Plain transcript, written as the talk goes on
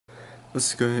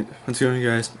What's going,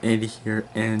 guys? Andy here,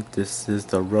 and this is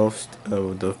the roast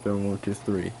of the film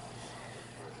 123.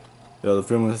 Yo, the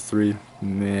film 123,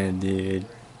 man, dude.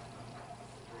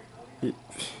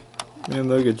 Man,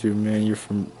 look at you, man. You're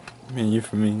from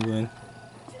England.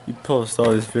 You post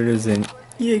all these videos and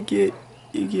you get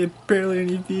barely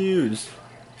any views.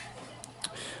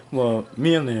 Well,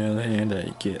 me on the other hand, I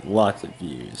get lots of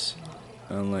views,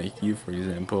 unlike you, for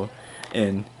example.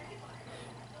 And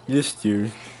this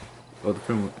dude, well, the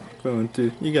film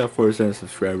 2, you got 47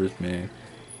 subscribers, man.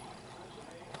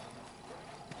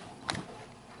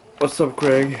 What's up,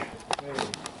 Craig?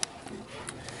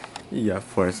 You got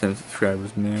 47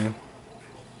 subscribers, man.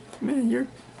 Man,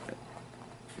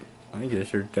 I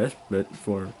guess you're desperate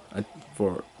for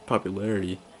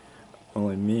popularity.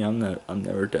 Only me, I'm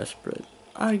never desperate.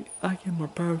 I get more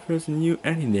popular than you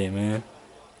any day, man.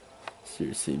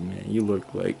 Seriously, man, you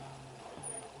look like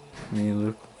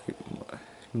man,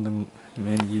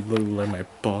 you look like my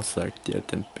boss like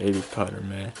dipped in baby powder,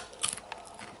 man.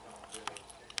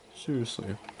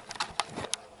 Seriously.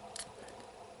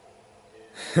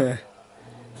 I'm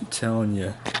telling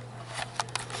you.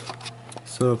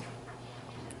 So,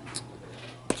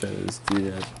 try to just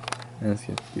do that.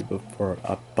 Asking people for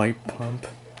a bike pump.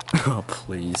 Oh,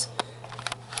 please.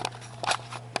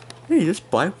 Hey, just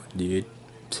buy one, dude.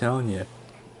 I'm telling you.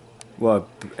 Well,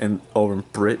 and over in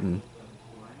Britain.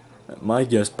 My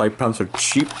guess, bike pumps are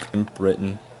cheap in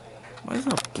Britain. Why is it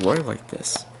not blurry like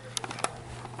this?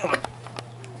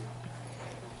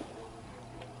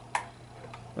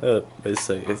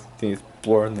 Basically, I think it's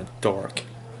blurry in the dark.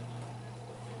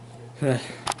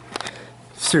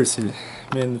 Seriously,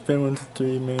 man, the Fan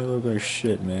 123 made it look like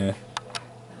shit, man.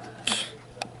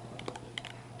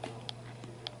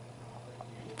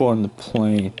 Born the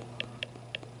plane.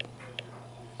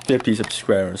 50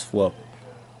 subscribers, well.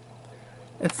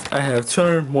 I have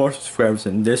 200 more subscribers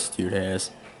than this dude has.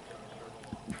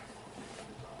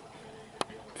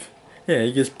 Yeah,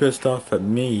 he gets pissed off at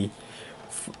me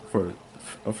for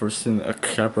seeing a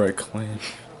copyright claim.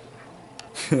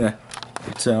 I'm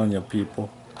telling you, people.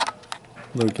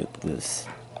 Look at this.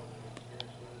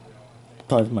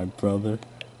 Probably my brother.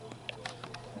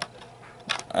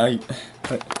 And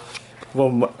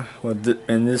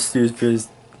this dude's videos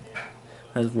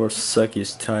has more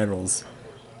suckiest titles.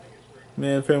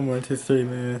 Man, Fan 123,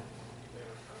 man.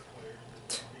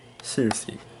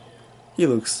 Seriously, he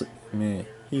looks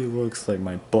like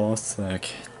my ball sack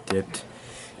dipped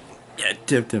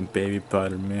in baby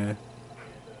powder, man.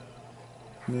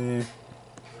 Man.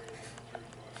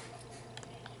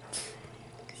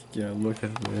 Yeah, look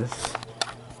at this.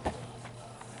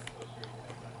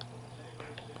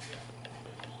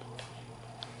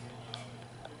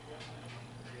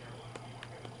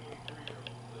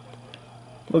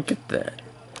 Look at that.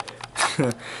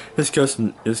 His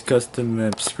custom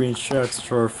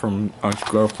screenshots are from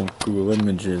Google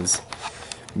Images.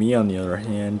 Me, on the other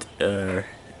hand, are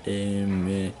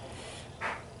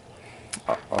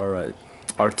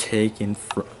taken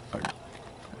from.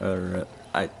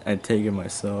 I take it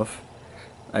myself.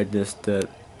 I just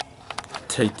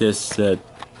take this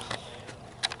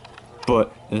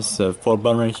but this full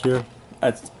button right here.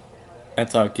 That's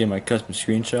how I get my custom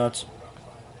screenshots.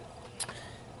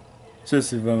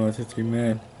 Seriously, 123,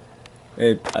 man.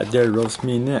 Hey, I dare roast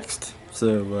me next.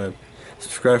 So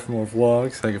subscribe for more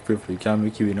vlogs. Like a feel free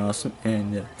comment, keep it awesome,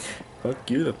 and fuck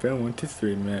you, the Fan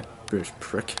 123, man. British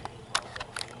prick.